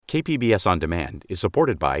KPBS On Demand is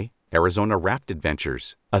supported by Arizona Raft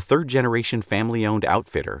Adventures, a third-generation family-owned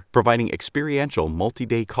outfitter providing experiential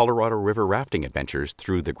multi-day Colorado River rafting adventures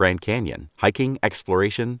through the Grand Canyon. Hiking,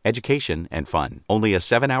 exploration, education, and fun. Only a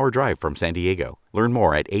 7-hour drive from San Diego. Learn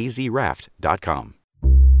more at azraft.com.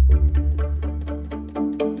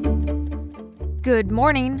 Good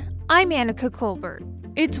morning. I'm Annika Colbert.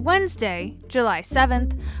 It's Wednesday, July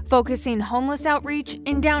 7th, focusing homeless outreach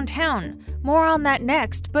in downtown. More on that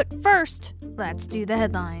next, but first, let's do the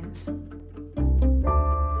headlines.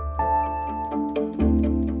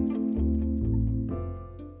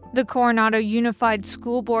 The Coronado Unified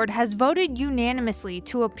School Board has voted unanimously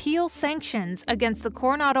to appeal sanctions against the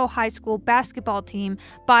Coronado High School basketball team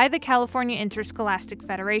by the California Interscholastic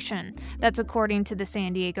Federation. That's according to the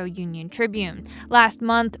San Diego Union Tribune. Last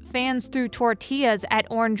month, fans threw tortillas at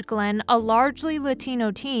Orange Glen, a largely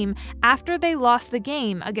Latino team, after they lost the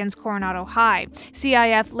game against Coronado High.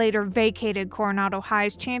 CIF later vacated Coronado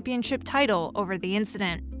High's championship title over the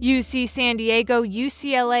incident. UC San Diego,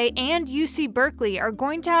 UCLA, and UC Berkeley are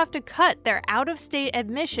going to have to cut their out-of-state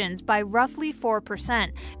admissions by roughly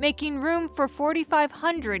 4%, making room for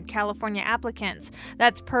 4,500 California applicants.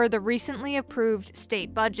 That's per the recently approved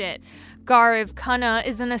state budget. Gaurav Khanna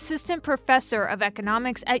is an assistant professor of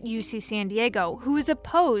economics at UC San Diego who is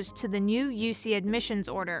opposed to the new UC admissions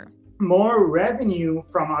order. More revenue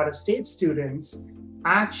from out-of-state students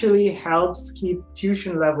actually helps keep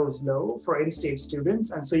tuition levels low for in-state students,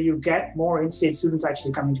 and so you get more in-state students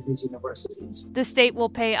actually coming to these universities. The state will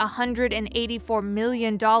pay $184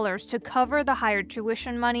 million to cover the higher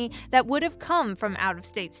tuition money that would have come from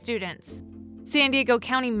out-of-state students. San Diego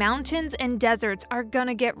County mountains and deserts are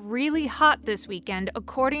gonna get really hot this weekend,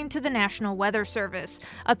 according to the National Weather Service.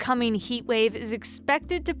 A coming heat wave is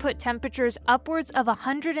expected to put temperatures upwards of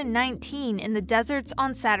 119 in the deserts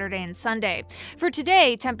on Saturday and Sunday. For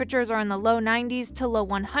today, temperatures are in the low 90s to low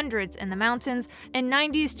 100s in the mountains and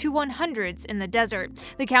 90s to 100s in the desert.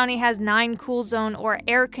 The county has 9 cool zone or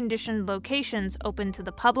air-conditioned locations open to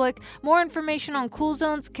the public. More information on cool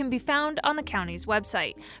zones can be found on the county's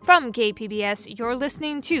website. From KPBS, you're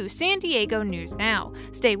listening to San Diego News Now.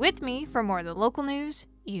 Stay with me for more of the local news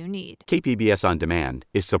you need. KPBS On Demand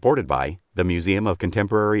is supported by the Museum of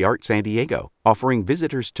Contemporary Art San Diego, offering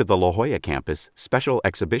visitors to the La Jolla campus special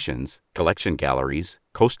exhibitions, collection galleries,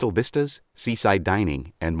 coastal vistas, seaside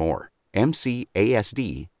dining, and more.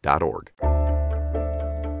 mcasd.org.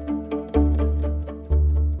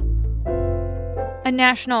 A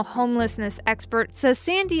national homelessness expert says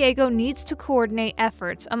San Diego needs to coordinate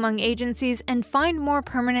efforts among agencies and find more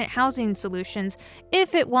permanent housing solutions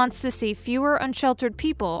if it wants to see fewer unsheltered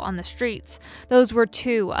people on the streets. Those were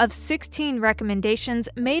 2 of 16 recommendations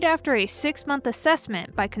made after a 6-month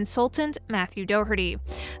assessment by consultant Matthew Doherty.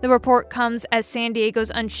 The report comes as San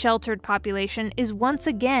Diego's unsheltered population is once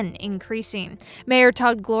again increasing. Mayor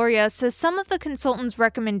Todd Gloria says some of the consultant's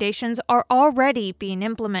recommendations are already being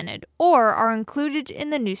implemented or are included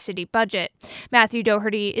in the new city budget. Matthew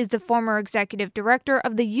Doherty is the former executive director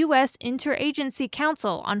of the U.S. Interagency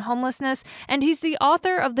Council on Homelessness, and he's the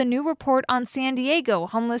author of the new report on San Diego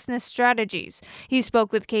homelessness strategies. He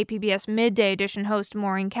spoke with KPBS Midday Edition host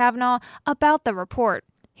Maureen Cavanaugh about the report.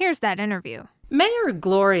 Here's that interview. Mayor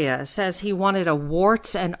Gloria says he wanted a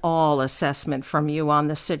warts-and-all assessment from you on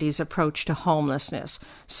the city's approach to homelessness.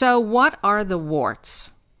 So what are the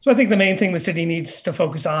warts? So I think the main thing the city needs to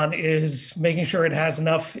focus on is making sure it has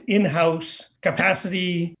enough in-house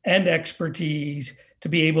capacity and expertise to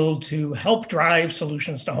be able to help drive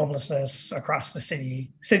solutions to homelessness across the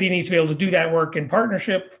city. City needs to be able to do that work in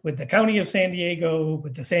partnership with the County of San Diego,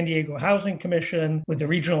 with the San Diego Housing Commission, with the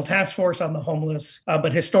Regional Task Force on the Homeless.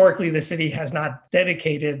 But historically, the city has not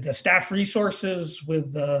dedicated the staff resources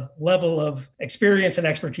with the level of experience and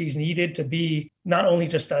expertise needed to be not only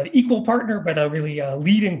just an equal partner, but a really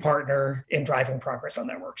leading partner in driving progress on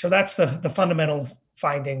that work. So that's the fundamental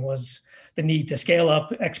finding, was the need to scale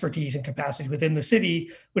up expertise and capacity within the city,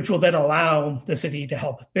 which will then allow the city to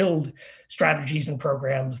help build strategies and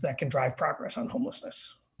programs that can drive progress on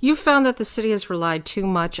homelessness. You found that the city has relied too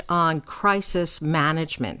much on crisis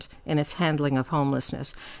management in its handling of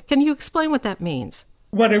homelessness. Can you explain what that means?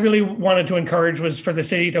 What I really wanted to encourage was for the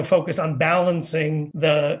city to focus on balancing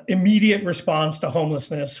the immediate response to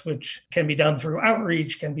homelessness, which can be done through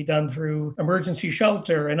outreach, can be done through emergency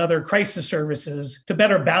shelter and other crisis services, to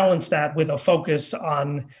better balance that with a focus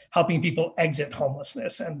on helping people exit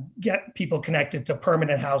homelessness and get people connected to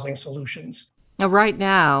permanent housing solutions. Now, right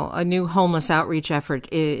now, a new homeless outreach effort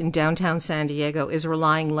in downtown San Diego is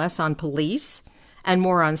relying less on police and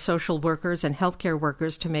more on social workers and healthcare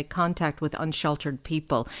workers to make contact with unsheltered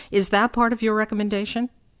people. Is that part of your recommendation?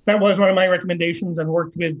 That was one of my recommendations, and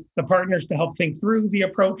worked with the partners to help think through the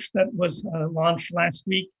approach that was launched last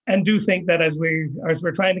week. And do think that as we're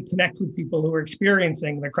trying to connect with people who are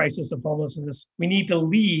experiencing the crisis of homelessness, we need to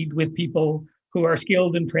lead with people who are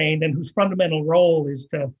skilled and trained and whose fundamental role is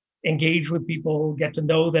to engage with people, get to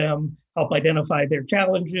know them, help identify their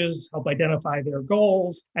challenges, help identify their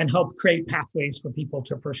goals, and help create pathways for people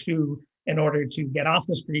to pursue in order to get off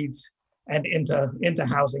the streets and into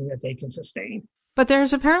housing that they can sustain. But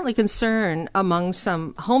there's apparently concern among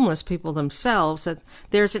some homeless people themselves that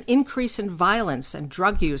there's an increase in violence and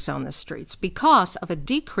drug use on the streets because of a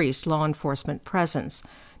decreased law enforcement presence.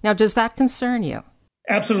 Now, does that concern you?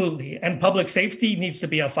 Absolutely. And public safety needs to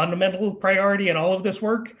be a fundamental priority in all of this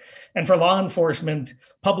work. And for law enforcement,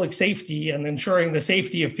 public safety and ensuring the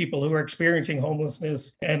safety of people who are experiencing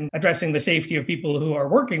homelessness and addressing the safety of people who are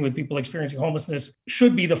working with people experiencing homelessness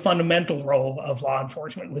should be the fundamental role of law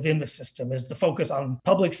enforcement within the system, is to focus on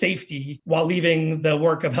public safety while leaving the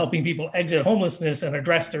work of helping people exit homelessness and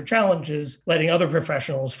address their challenges, letting other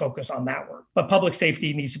professionals focus on that work. But public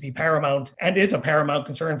safety needs to be paramount and is a paramount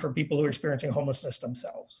concern for people who are experiencing homelessness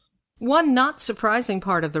themselves. One not surprising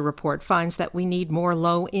part of the report finds that we need more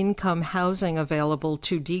low-income housing available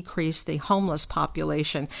to decrease the homeless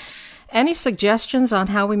population. Any suggestions on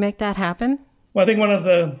how we make that happen? Well, I think one of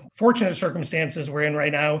the fortunate circumstances we're in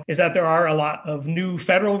right now is that there are a lot of new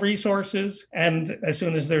federal resources. And as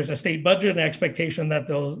soon as there's a state budget, an expectation that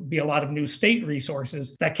there'll be a lot of new state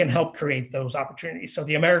resources that can help create those opportunities. So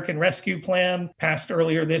the American Rescue Plan, passed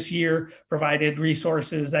earlier this year, provided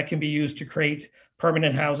resources that can be used to create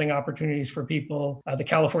permanent housing opportunities for people. The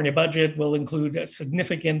California budget will include a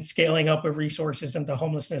significant scaling up of resources into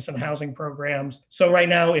homelessness and housing programs. So right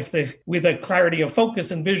now, with a clarity of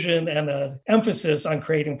focus and vision and an emphasis on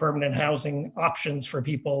creating permanent housing options for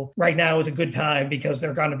people, right now is a good time because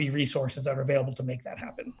there are going to be resources that are available to make that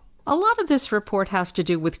happen. A lot of this report has to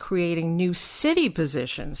do with creating new city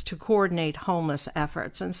positions to coordinate homeless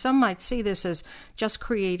efforts, and some might see this as just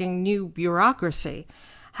creating new bureaucracy.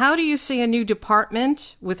 How do you see a new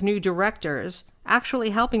department with new directors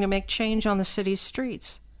actually helping to make change on the city's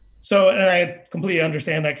streets? So, and I completely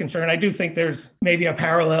understand that concern. I do think there's maybe a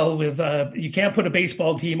parallel with you can't put a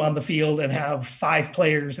baseball team on the field and have 5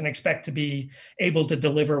 players and expect to be able to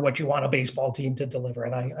deliver what you want a baseball team to deliver.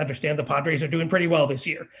 And I understand the Padres are doing pretty well this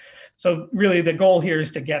year. So really the goal here is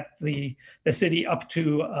to get the city up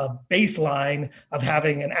to a baseline of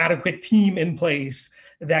having an adequate team in place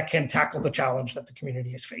that can tackle the challenge that the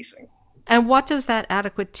community is facing. And what does that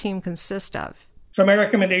adequate team consist of? So my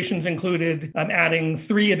recommendations included adding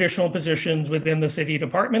 3 additional positions within the city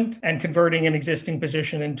department and converting an existing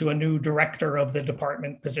position into a new director of the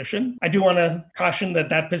department position. I do want to caution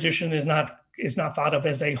that position is not thought of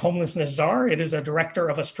as a homelessness czar. It is a director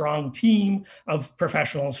of a strong team of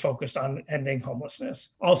professionals focused on ending homelessness.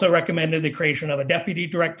 Also recommended the creation of a deputy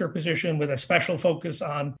director position with a special focus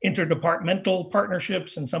on interdepartmental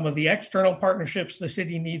partnerships and some of the external partnerships the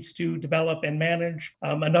city needs to develop and manage.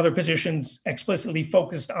 Another position explicitly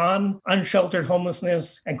focused on unsheltered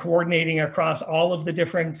homelessness and coordinating across all of the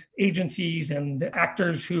different agencies and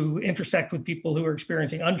actors who intersect with people who are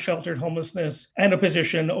experiencing unsheltered homelessness, and a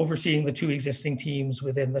position overseeing the 2 existing teams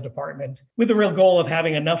within the department, with the real goal of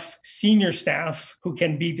having enough senior staff who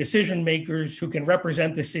can be decision makers, who can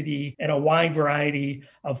represent the city in a wide variety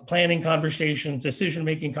of planning conversations,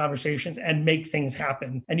 decision-making conversations, and make things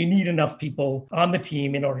happen. And you need enough people on the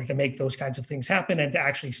team in order to make those kinds of things happen and to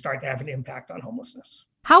actually start to have an impact on homelessness.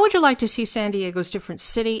 How would you like to see San Diego's different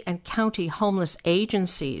city and county homeless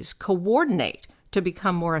agencies coordinate to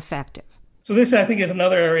become more effective? So this, I think, is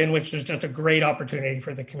another area in which there's just a great opportunity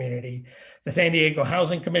for the community. The San Diego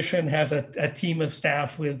Housing Commission has a team of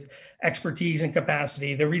staff with expertise and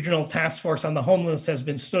capacity. The Regional Task Force on the Homeless has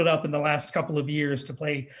been stood up in the last couple of years to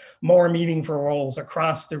play more meaningful roles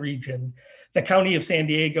across the region. The County of San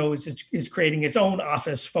Diego is creating its own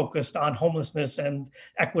office focused on homelessness and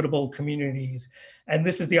equitable communities. And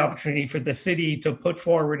this is the opportunity for the city to put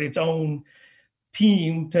forward its own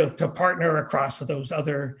team to partner across those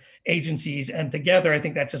other agencies. And together, I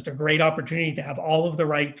think that's just a great opportunity to have all of the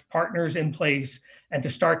right partners in place and to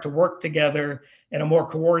start to work together in a more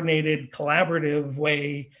coordinated, collaborative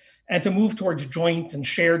way, and to move towards joint and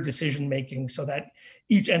shared decision-making so that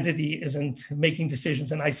each entity isn't making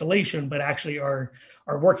decisions in isolation, but actually are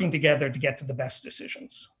working together to get to the best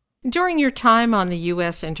decisions. During your time on the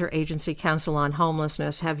U.S. Interagency Council on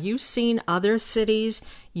Homelessness, have you seen other cities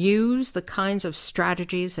use the kinds of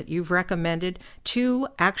strategies that you've recommended to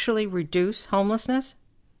actually reduce homelessness?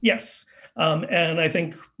 Yes. And I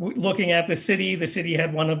think looking at the city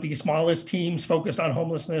had one of the smallest teams focused on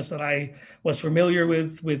homelessness that I was familiar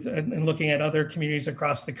with and looking at other communities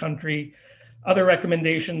across the country. Other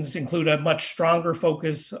recommendations include a much stronger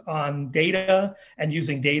focus on data and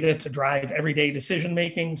using data to drive everyday decision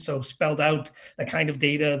making. So spelled out the kind of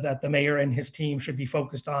data that the mayor and his team should be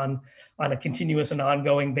focused on a continuous and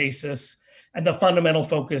ongoing basis. And the fundamental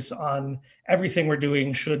focus on everything we're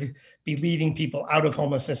doing should be leading people out of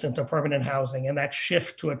homelessness into permanent housing. And that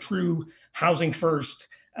shift to a true housing first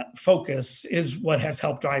focus is what has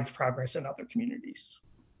helped drive progress in other communities.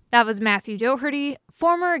 That was Matthew Doherty,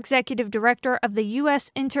 former executive director of the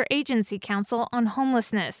U.S. Interagency Council on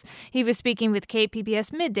Homelessness. He was speaking with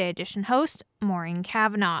KPBS Midday Edition host Maureen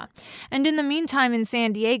Cavanaugh. And in the meantime, in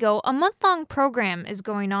San Diego, a month-long program is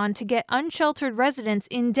going on to get unsheltered residents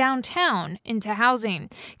in downtown into housing.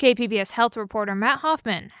 KPBS health reporter Matt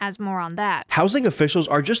Hoffman has more on that. Housing officials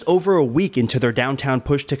are just over a week into their downtown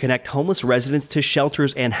push to connect homeless residents to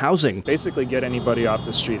shelters and housing. Basically get anybody off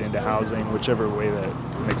the street into housing, whichever way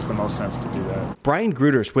that makes the most sense to do that. Brian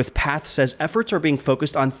Gruters with PATH says efforts are being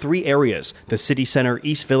focused on 3 areas: the City Center,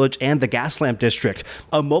 East Village, and the Gaslamp District.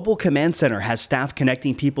 A mobile command center has staff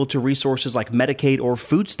connecting people to resources like Medicaid or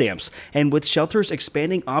food stamps. And with shelters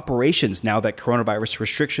expanding operations now that coronavirus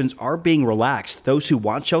restrictions are being relaxed, those who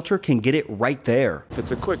want shelter can get it right there. If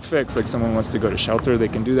it's a quick fix, like someone wants to go to shelter, they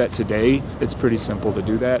can do that today. It's pretty simple to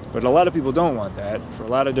do that. But a lot of people don't want that for a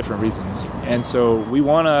lot of different reasons. And so we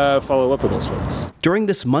want to follow up with those folks. During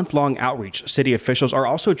this month-long outreach, city officials are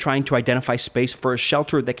also trying to identify space for a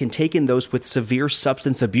shelter that can take in those with severe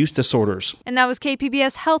substance abuse disorders. And that was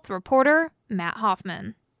KPBS health reporter Matt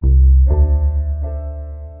Hoffman.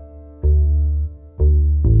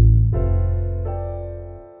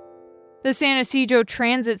 The San Ysidro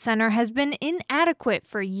Transit Center has been inadequate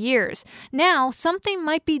for years. Now, something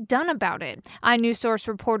might be done about it. iNewsSource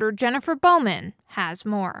reporter Jennifer Bowman has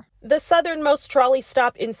more. The southernmost trolley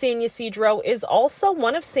stop in San Ysidro is also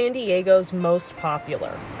one of San Diego's most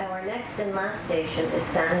popular. Our next and last station is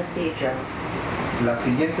San Ysidro. La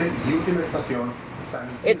siguiente y última estación.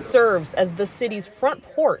 It serves as the city's front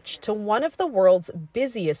porch to one of the world's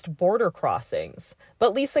busiest border crossings.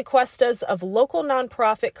 But Lisa Cuestas of local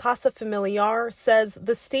nonprofit Casa Familiar says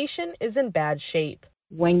the station is in bad shape.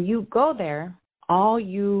 When you go there, all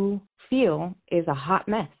you feel is a hot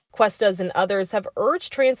mess. Cuestas and others have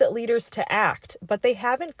urged transit leaders to act, but they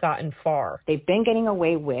haven't gotten far. They've been getting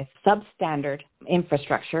away with substandard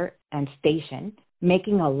infrastructure and station,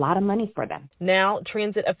 making a lot of money for them. Now,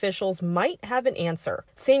 transit officials might have an answer.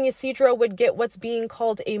 San Ysidro would get what's being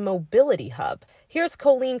called a mobility hub. Here's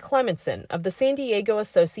Colleen Clementson of the San Diego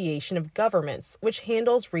Association of Governments, which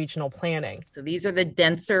handles regional planning. So these are the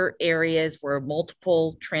denser areas where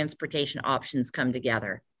multiple transportation options come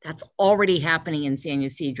together. That's already happening in San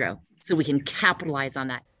Ysidro, so we can capitalize on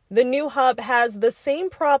that. The new hub has the same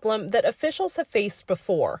problem that officials have faced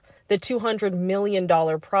before. The $200 million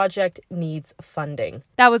project needs funding.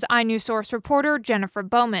 That was iNewsSource reporter Jennifer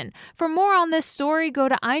Bowman. For more on this story, go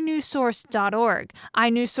to iNewsSource.org.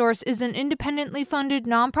 iNewsSource is an independently funded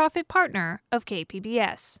nonprofit partner of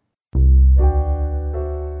KPBS.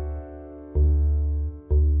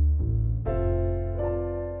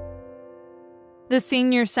 The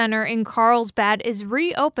Senior Center in Carlsbad is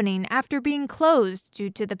reopening after being closed due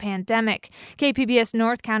to the pandemic. KPBS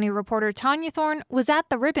North County reporter Tanya Thorne was at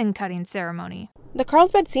the ribbon-cutting ceremony. The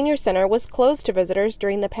Carlsbad Senior Center was closed to visitors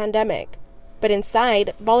during the pandemic. But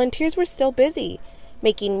inside, volunteers were still busy,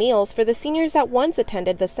 making meals for the seniors that once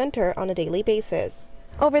attended the center on a daily basis.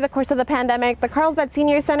 Over the course of the pandemic, the Carlsbad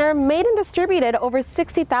Senior Center made and distributed over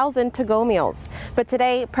 60,000 to-go meals. But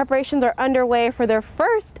today, preparations are underway for their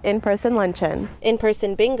first in-person luncheon.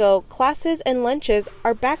 In-person bingo, classes, and lunches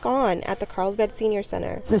are back on at the Carlsbad Senior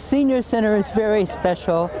Center. The Senior Center is very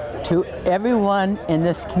special to everyone in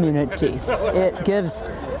this community. It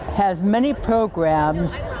has many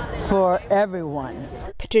programs for everyone.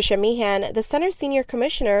 Patricia Meehan, the center's senior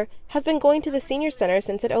commissioner, has been going to the Senior Center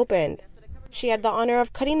since it opened. She had the honor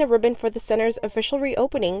of cutting the ribbon for the center's official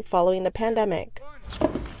reopening following the pandemic.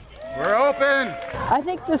 We're open! I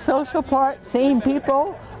think the social part, seeing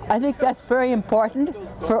people, I think that's very important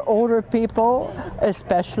for older people,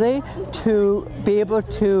 especially, to be able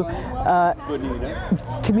to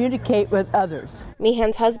communicate with others.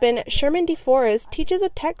 Meehan's husband, Sherman DeForest, teaches a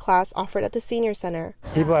tech class offered at the Senior Center.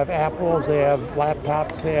 People have Apples, they have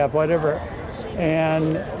laptops, they have whatever,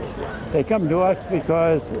 and They come to us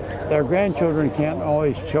because their grandchildren can't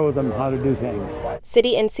always show them how to do things.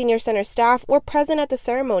 City and Senior Center staff were present at the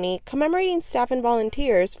ceremony commemorating staff and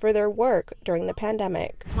volunteers for their work during the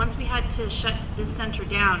pandemic. Once we had to shut this center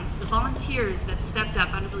down, the volunteers that stepped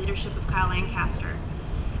up under the leadership of Kyle Lancaster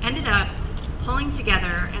ended up pulling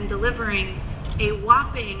together and delivering a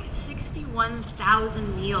whopping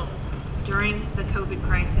 61,000 meals during the COVID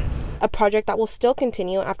crisis. A project that will still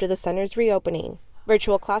continue after the center's reopening.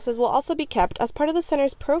 Virtual classes will also be kept as part of the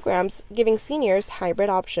center's programs, giving seniors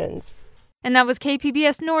hybrid options. And that was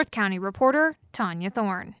KPBS North County reporter Tanya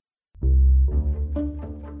Thorne.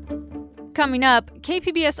 Coming up,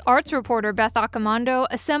 KPBS arts reporter Beth Accomando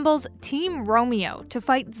assembles Team Romeo to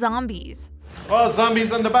fight zombies. Oh,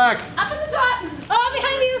 zombies in the back. Up at the top! Oh,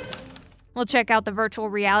 behind you! We'll check out the virtual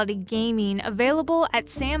reality gaming available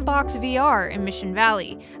at Sandbox VR in Mission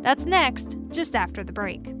Valley. That's next, just after the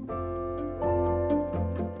break.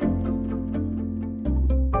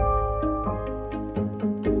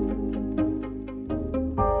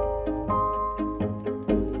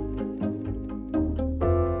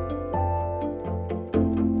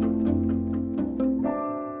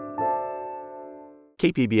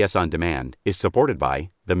 KPBS On Demand is supported by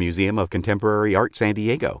the Museum of Contemporary Art San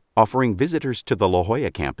Diego, offering visitors to the La Jolla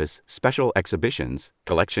campus special exhibitions,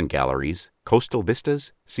 collection galleries, coastal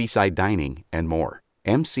vistas, seaside dining, and more.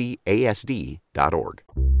 mcasd.org.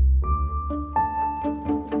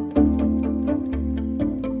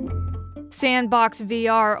 Sandbox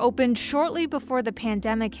VR opened shortly before the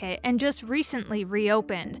pandemic hit and just recently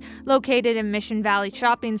reopened. Located in Mission Valley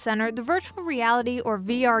Shopping Center, the virtual reality or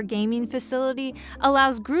VR gaming facility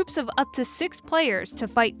allows groups of up to 6 players to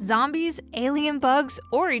fight zombies, alien bugs,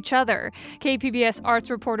 or each other. KPBS arts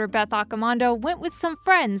reporter Beth Accomando went with some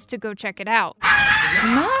friends to go check it out.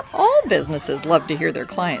 Not all businesses love to hear their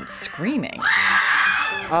clients screaming.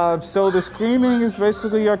 So the screaming is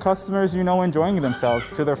basically our customers, enjoying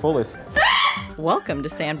themselves to their fullest. Welcome to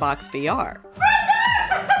Sandbox VR.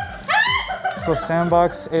 So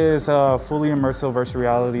Sandbox is a fully immersive virtual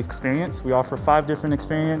reality experience. We offer 5 different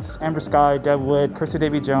experiences: Amber Sky, Deadwood, Curse of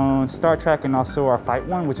Davy Jones, Star Trek, and also our fight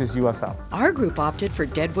one, which is UFO. Our group opted for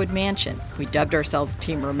Deadwood Mansion. We dubbed ourselves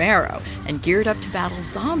Team Romero and geared up to battle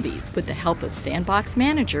zombies with the help of Sandbox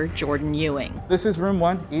manager Jordan Ewing. This is room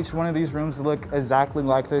 1. Each one of these rooms look exactly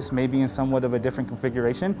like this, maybe in somewhat of a different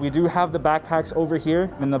configuration. We do have the backpacks over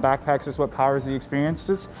here, and the backpacks is what powers the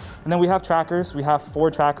experiences. And then we have trackers. We have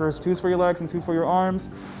 4 trackers, 2 for your legs and 2 for your arms.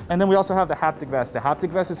 And then we also have the haptic vest. The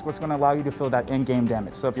haptic vest is what's going to allow you to feel that in-game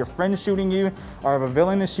damage. So if your friend is shooting you, or if a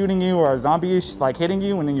villain is shooting you, or a zombie is hitting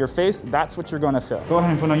you and in your face, that's what you're going to feel. Go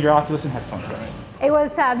ahead and put on your Oculus and headphones, guys. It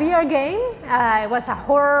was a VR game. It was a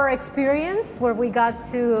horror experience where we got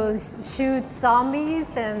to shoot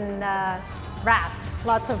zombies and rats,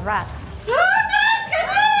 lots of rats.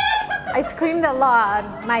 I screamed a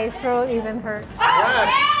lot. My throat even hurt.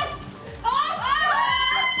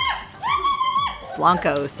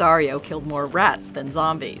 Blanca Osario killed more rats than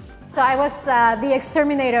zombies. So I was the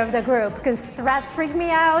exterminator of the group because rats freaked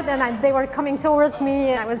me out and they were coming towards me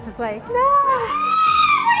and I was just like, no!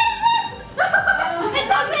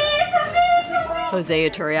 It's on me! Jose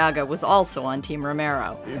Iturriaga was also on Team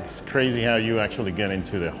Romero. It's crazy how you actually get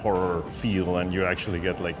into the horror feel and you actually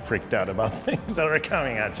get freaked out about things that are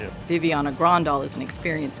coming at you. Viviana Grandal is an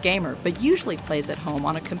experienced gamer, but usually plays at home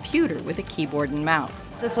on a computer with a keyboard and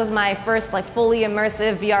mouse. This was my first fully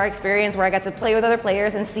immersive VR experience where I got to play with other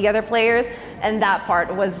players and see other players, and that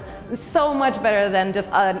part was so much better than just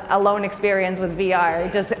an alone experience with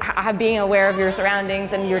VR. Just being aware of your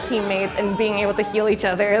surroundings and your teammates and being able to heal each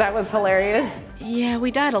other, that was hilarious. Yeah, we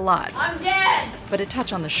died a lot. I'm dead! But a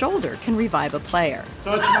touch on the shoulder can revive a player.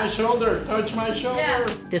 Touch my shoulder, touch my shoulder. Yeah.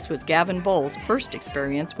 This was Gavin Bowles' first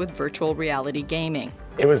experience with virtual reality gaming.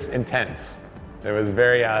 It was intense. It was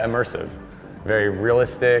very immersive, very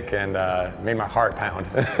realistic, and made my heart pound.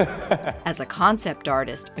 As a concept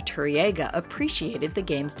artist, Iturriaga appreciated the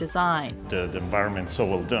game's design. The environment's so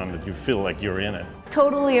well done that you feel like you're in it.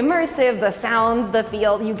 Totally immersive, the sounds, the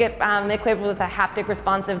feel. You get equipped with a haptic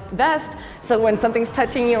responsive vest, so when something's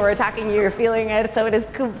touching you or attacking you, you're feeling it, so it is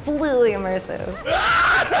completely immersive.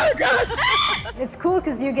 It's cool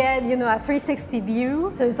because you get, a 360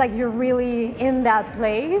 view, so it's like you're really in that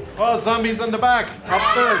place. Oh, zombies in the back,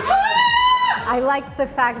 upstairs. I like the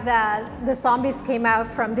fact that the zombies came out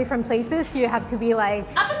from different places. You have to be up at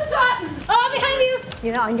the top! Oh, behind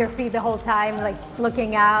you! On your feet the whole time,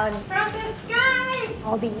 looking out. From the sky!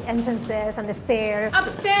 All the entrances and the stairs.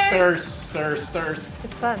 Upstairs! Stairs.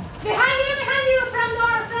 It's fun. Behind you!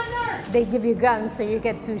 Front door! They give you guns, so you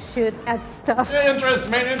get to shoot at stuff.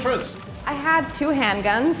 Main entrance! I had 2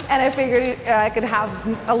 handguns, and I figured I could have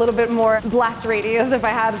a little bit more blast radius if I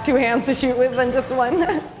had 2 hands to shoot with than just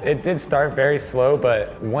one. It did start very slow,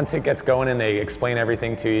 but once it gets going and they explain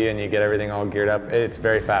everything to you and you get everything all geared up, it's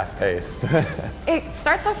very fast paced. It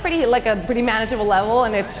starts off pretty manageable level,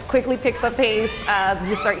 and it quickly picks up pace.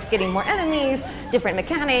 You start getting more enemies, different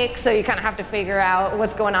mechanics, so you kind of have to figure out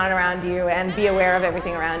what's going on around you and be aware of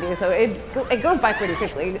everything around you. So it goes by pretty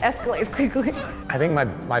quickly, it escalates quickly. I think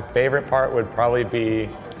my favorite part would probably be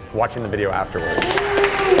watching the video afterwards.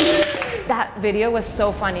 That video was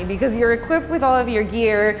so funny because you're equipped with all of your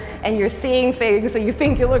gear and you're seeing things, so you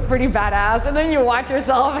think you look pretty badass, and then you watch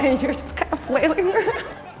yourself and you're just kind of flailing around.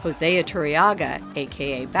 Jose Iturriaga,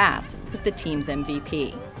 aka Bats, was the team's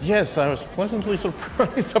MVP. Yes, I was pleasantly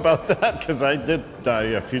surprised about that because I did die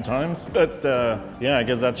a few times. But yeah, I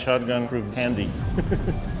guess that shotgun proved handy.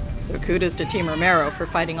 So kudos to Team Romero for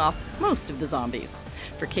fighting off most of the zombies.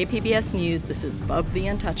 For KPBS News, this is Bub the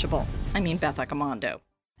Untouchable. Beth Accomando.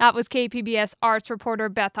 That was KPBS arts reporter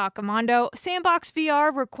Beth Accomando. Sandbox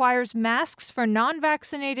VR requires masks for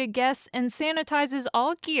non-vaccinated guests and sanitizes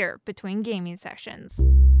all gear between gaming sessions.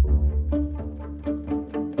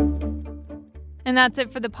 And that's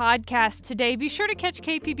it for the podcast today. Be sure to catch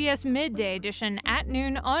KPBS Midday Edition at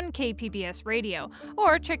noon on KPBS Radio,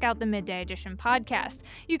 or check out the Midday Edition podcast.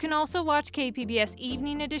 You can also watch KPBS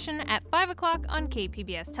Evening Edition at 5 o'clock on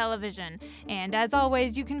KPBS Television. And as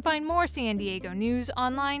always, you can find more San Diego news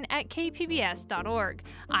online at kpbs.org.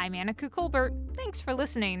 I'm Annika Colbert. Thanks for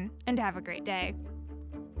listening, and have a great day.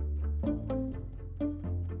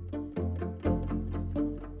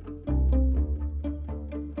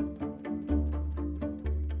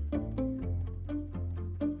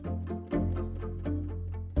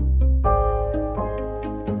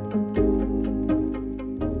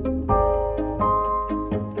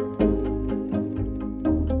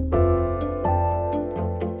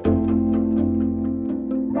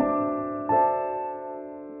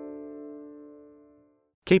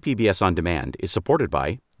 KPBS On Demand is supported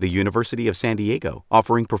by the University of San Diego,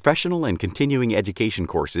 offering professional and continuing education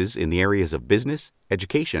courses in the areas of business,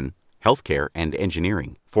 education, healthcare, and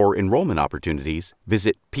engineering. For enrollment opportunities,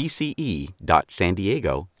 visit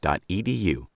pce.sandiego.edu.